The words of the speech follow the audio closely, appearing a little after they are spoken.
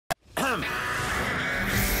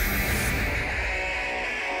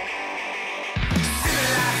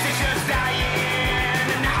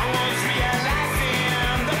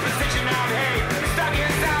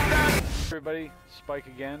Everybody, Spike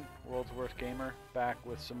again, World's Worst Gamer, back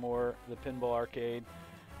with some more the Pinball Arcade.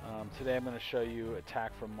 Today I'm going to show you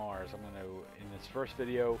Attack from Mars. I'm going to, in this first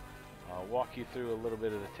video, walk you through a little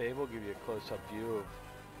bit of the table, give you a close-up view of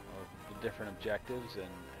the different objectives and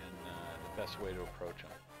the best way to approach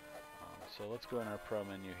them. So let's go in our Pro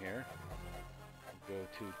menu here, go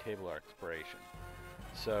to Table Exploration.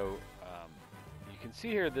 So you can see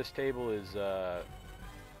here this table is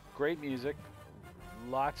great music,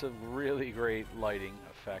 lots of really great lighting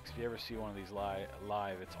effects. If you ever see one of these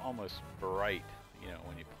live, it's almost bright, you know,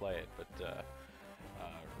 when you play it. But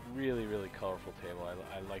really colorful table.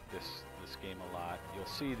 I like this game a lot. You'll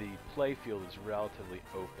see the play field is relatively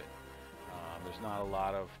open. There's not a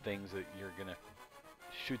lot of things that you're gonna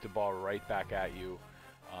shoot the ball right back at you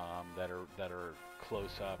that are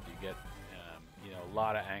close up. You get you know, a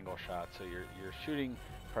lot of angle shots. So you're shooting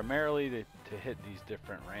primarily to hit these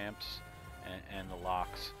different ramps and the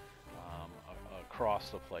locks across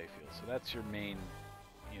the playfield. So that's your main,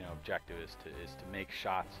 you know, objective is to make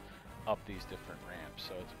shots up these different ramps.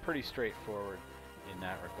 So it's pretty straightforward in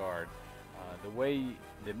that regard.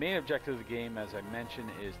 The main objective of the game, as I mentioned,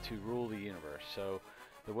 is to rule the universe. So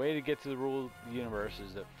the way to get to the rule of the universe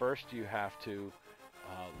is that first you have to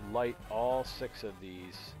light all 6 of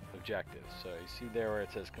these objectives. So you see there where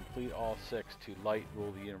it says complete all 6 to light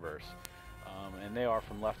rule the universe. And they are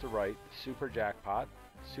from left to right: Super Jackpot,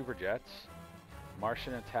 Super Jets,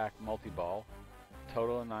 Martian Attack Multi-Ball,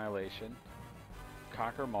 Total Annihilation,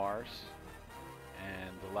 Conquer Mars,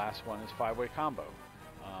 and the last one is 5-Way Combo.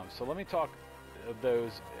 So let me talk of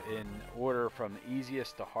those in order from the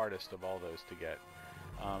easiest to hardest of all those to get.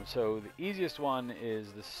 So the easiest one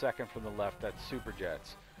is the second from the left, that's Super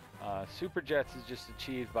Jets. Super Jets is just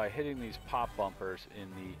achieved by hitting these pop bumpers in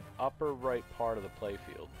the upper right part of the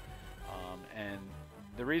playfield. And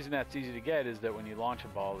the reason that's easy to get is that when you launch a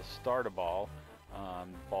ball to start a ball,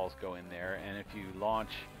 balls go in there, and if you launch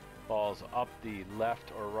balls up the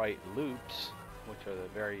left or right loops, which are the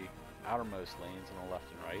very outermost lanes on the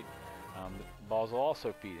left and right, the balls will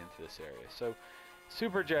also feed into this area. So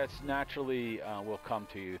Super Jets naturally will come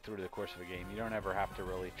to you through the course of a game. You don't ever have to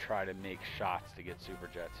really try to make shots to get Super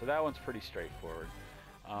Jets. So that one's pretty straightforward.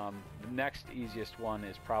 The next easiest one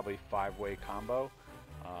is probably 5-Way Combo.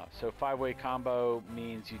 So 5-Way Combo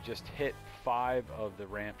means you just hit 5 of the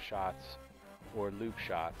ramp shots or loop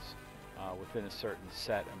shots within a certain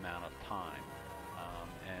set amount of time.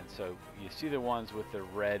 And so you see the ones with the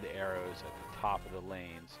red arrows at the top of the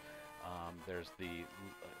lanes. There's the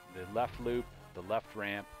left loop, the left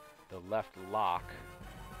ramp, the left lock,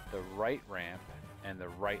 the right ramp, and the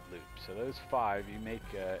right loop. So those 5, you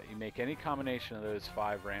make any combination of those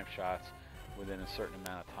 5 ramp shots within a certain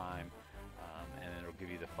amount of time, and it'll give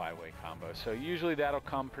you the 5-Way Combo. So usually that'll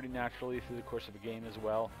come pretty naturally through the course of a game as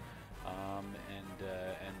well, and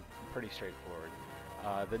pretty straightforward.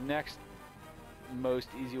 The next most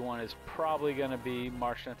easy one is probably going to be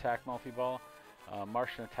Martian Attack Multi-Ball.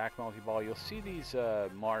 Martian Attack Multi-Ball, you'll see these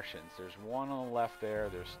Martians. There's one on the left there,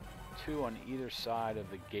 there's 2 on either side of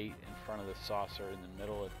the gate in front of the saucer in the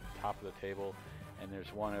middle at the top of the table, and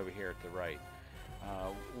there's one over here at the right.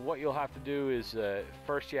 What you'll have to do is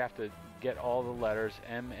first you have to get all the letters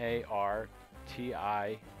M-A-R-T-I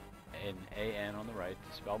and A-N on the right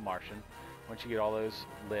to spell Martian. Once you get all those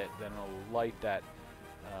lit, then it'll light that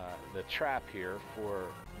the trap here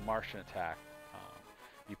for Martian Attack.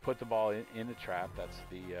 You put the ball in the trap, that's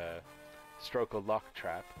the Stroke of Luck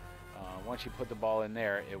trap. Once you put the ball in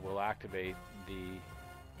there, it will activate the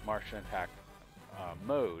Martian Attack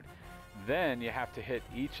mode. Then you have to hit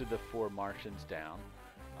each of the 4 Martians down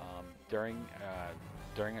during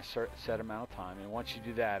a set amount of time, and once you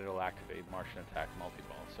do that, it'll activate Martian Attack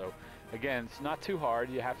Multi-Ball. So again, it's not too hard.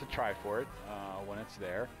 You have to try for it when it's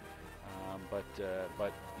there, but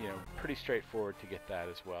you know, pretty straightforward to get that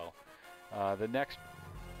as well. The next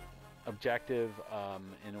objective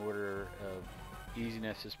in order of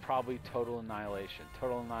easiness is probably Total Annihilation.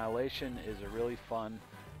 Total Annihilation is a really fun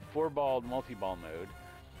 4-ball multi-ball mode.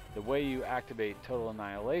 The way you activate Total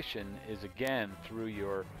Annihilation is again through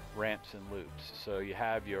your ramps and loops. So you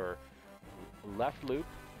have your left loop,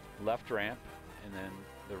 left ramp, and then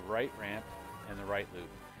the right ramp and the right loop.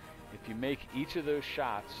 If you make each of those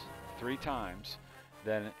shots 3 times,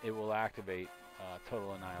 then it will activate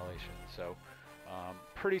Total Annihilation. So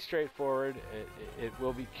pretty straightforward. It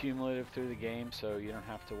will be cumulative through the game, so you don't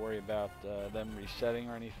have to worry about them resetting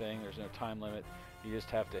or anything. There's no time limit. You just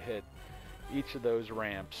have to hit each of those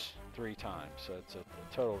ramps 3 times. So it's a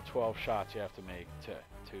total of 12 shots you have to make to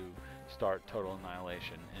start Total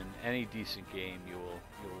Annihilation. In any decent game, you'll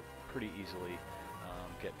pretty easily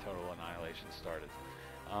get Total Annihilation started.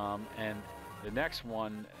 And the next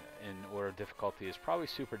one in order of difficulty is probably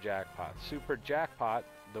Super Jackpot. Super Jackpot,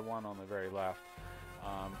 the one on the very left,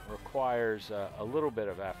 requires a little bit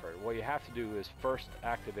of effort. What you have to do is first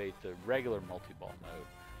activate the regular multi-ball mode.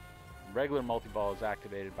 Regular multi-ball is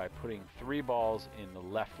activated by putting 3 balls in the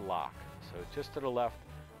left lock. So just to the left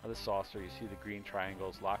of the saucer, you see the green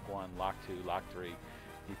triangles, lock 1, lock 2, lock 3.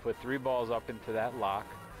 You put 3 balls up into that lock.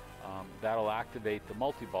 That'll activate the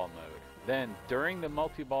multi-ball mode. Then during the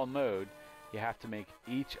multi-ball mode, you have to make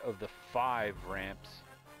each of the 5 ramps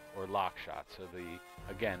or lock shots. So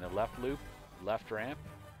again, the left loop, left ramp,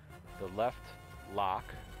 the left lock,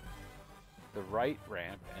 the right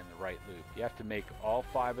ramp, and the right loop. You have to make all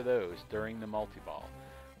 5 of those during the multi-ball.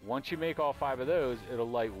 Once you make all 5 of those, it'll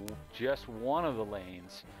light just one of the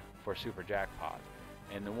lanes for Super Jackpot.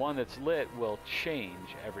 And the one that's lit will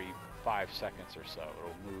change every 5 seconds or so.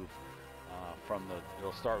 It'll move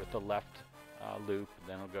it'll start with the left loop,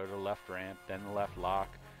 then it'll go to the left ramp, then the left lock,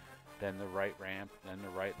 then the right ramp, then the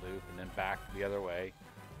right loop, and then back the other way.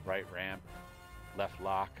 Right ramp, left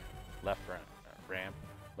lock, left ramp,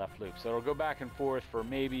 left loop. So it'll go back and forth for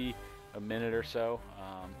maybe a minute or so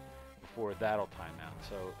before that'll time out.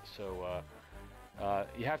 So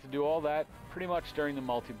you have to do all that pretty much during the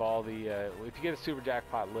multi-ball. If you get a Super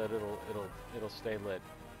Jackpot lit, it'll stay lit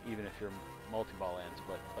even if your multi-ball ends.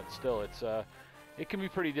 But still, it can be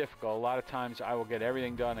pretty difficult. A lot of times I will get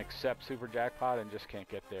everything done except Super Jackpot and just can't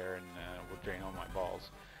get there, and will drain all my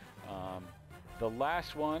balls. The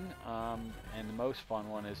last one and the most fun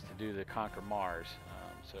one is to do the Conquer Mars.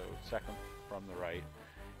 So second from the right.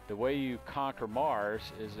 The way you conquer Mars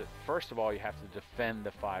is that first of all you have to defend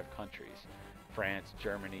the 5 countries: France,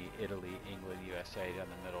 Germany, Italy, England, USA down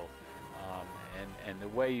the middle. And the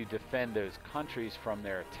way you defend those countries from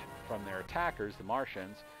their attackers, the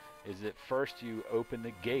Martians, is that first you open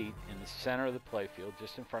the gate in the center of the playfield,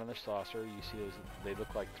 just in front of the saucer. You see those; they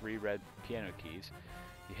look like 3 red piano keys.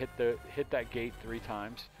 You hit that gate 3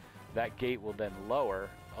 times. That gate will then lower,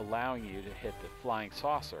 allowing you to hit the flying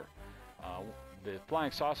saucer. The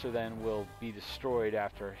flying saucer then will be destroyed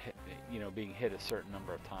after being hit a certain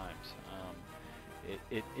number of times.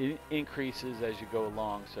 It increases as you go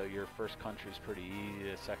along, so your first country is pretty easy,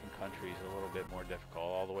 the second country is a little bit more difficult,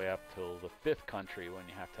 all the way up till the 5th country when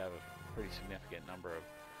you have to have a pretty significant number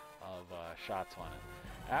of shots on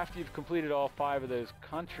it. After you've completed all 5 of those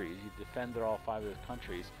countries, you've defended all 5 of those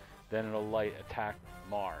countries, then it'll light Attack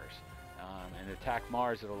Mars. And Attack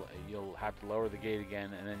Mars, you'll have to lower the gate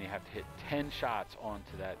again, and then you have to hit 10 shots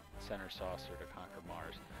onto that center saucer to conquer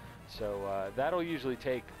Mars. So that'll usually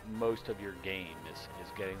take most of your game, is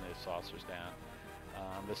getting those saucers down.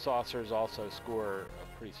 The saucers also score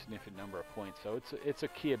a pretty significant number of points, so it's a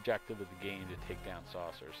key objective of the game to take down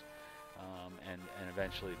saucers, and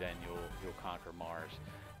eventually then you'll conquer Mars.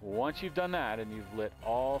 Once you've done that and you've lit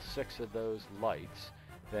all 6 of those lights,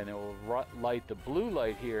 then it will light the blue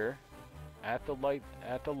light here at the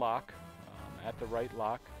lock, at the right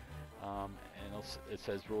lock. And it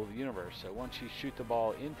says Rule the Universe. So once you shoot the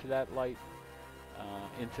ball into that light,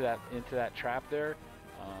 into that trap there,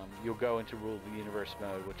 you'll go into Rule the Universe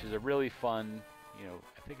mode, which is a really fun,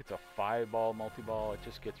 I think it's a 5-ball multi-ball. It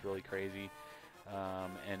just gets really crazy,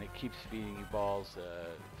 and it keeps feeding you balls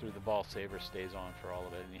through the ball saver stays on for all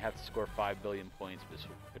of it, and you have to score 5 billion points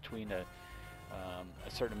between a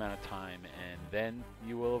certain amount of time, and then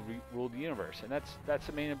you will rule the universe, and that's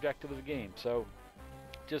the main objective of the game. So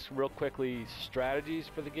just real quickly, strategies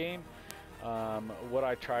for the game. What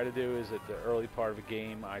I try to do is at the early part of a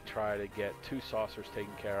game, I try to get 2 saucers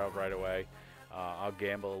taken care of right away. I'll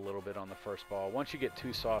gamble a little bit on the first ball. Once you get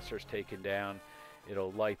 2 saucers taken down,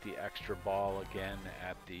 it'll light the extra ball again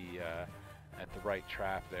at the right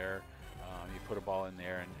trap there. You put a ball in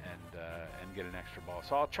there and get an extra ball.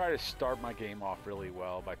 So I'll try to start my game off really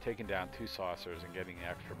well by taking down 2 saucers and getting the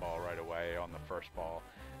extra ball right away on the first ball.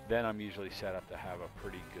 Then I'm usually set up to have a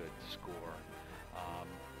pretty good score.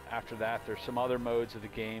 After that, there's some other modes of the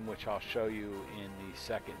game which I'll show you in the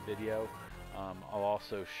second video. I'll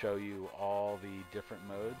also show you all the different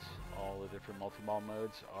modes. All the different multi-ball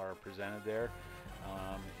modes are presented there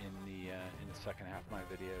in the second half of my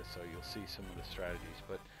video, so you'll see some of the strategies.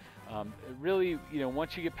 But really,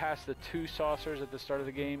 once you get past the 2 saucers at the start of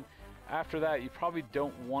the game, after that you probably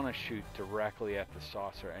don't want to shoot directly at the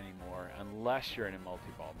saucer anymore unless you're in a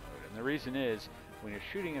multi-ball mode. And the reason is, when you're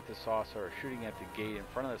shooting at the saucer or shooting at the gate in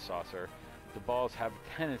front of the saucer, the balls have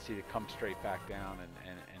a tendency to come straight back down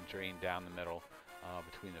and drain down the middle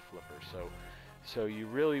between the flippers. So you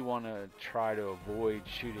really want to try to avoid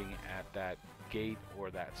shooting at that gate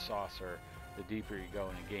or that saucer the deeper you go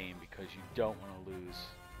in a game, because you don't want to lose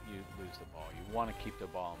you lose the ball. You want to keep the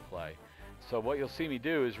ball in play. So what you'll see me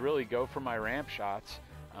do is really go for my ramp shots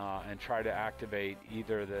and try to activate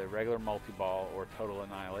either the regular multi-ball or total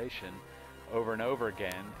annihilation over and over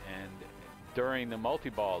again, and during the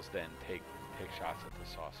multi-balls then take shots at the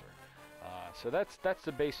saucer. So that's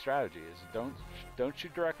the base strategy, is don't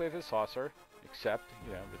shoot directly at the saucer, except,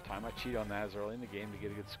 you know, the time I cheat on that is early in the game to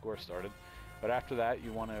get a good score started. But after that,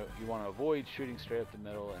 you want to avoid shooting straight up the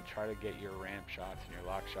middle and try to get your ramp shots and your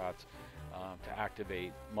lock shots to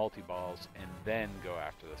activate multi-balls and then go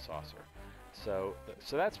after the saucer. So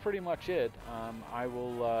that's pretty much it. I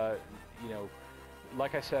will, you know,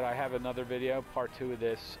 like I said, I have another video. Part 2 of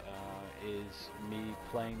this is me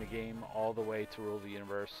playing the game all the way to Rule the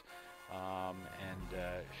Universe, and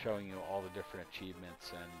showing you all the different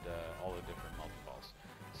achievements and all the different multi-balls.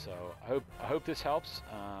 So I hope this helps.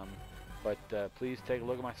 But please take a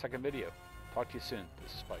look at my second video. Talk to you soon.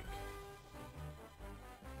 This is Spike.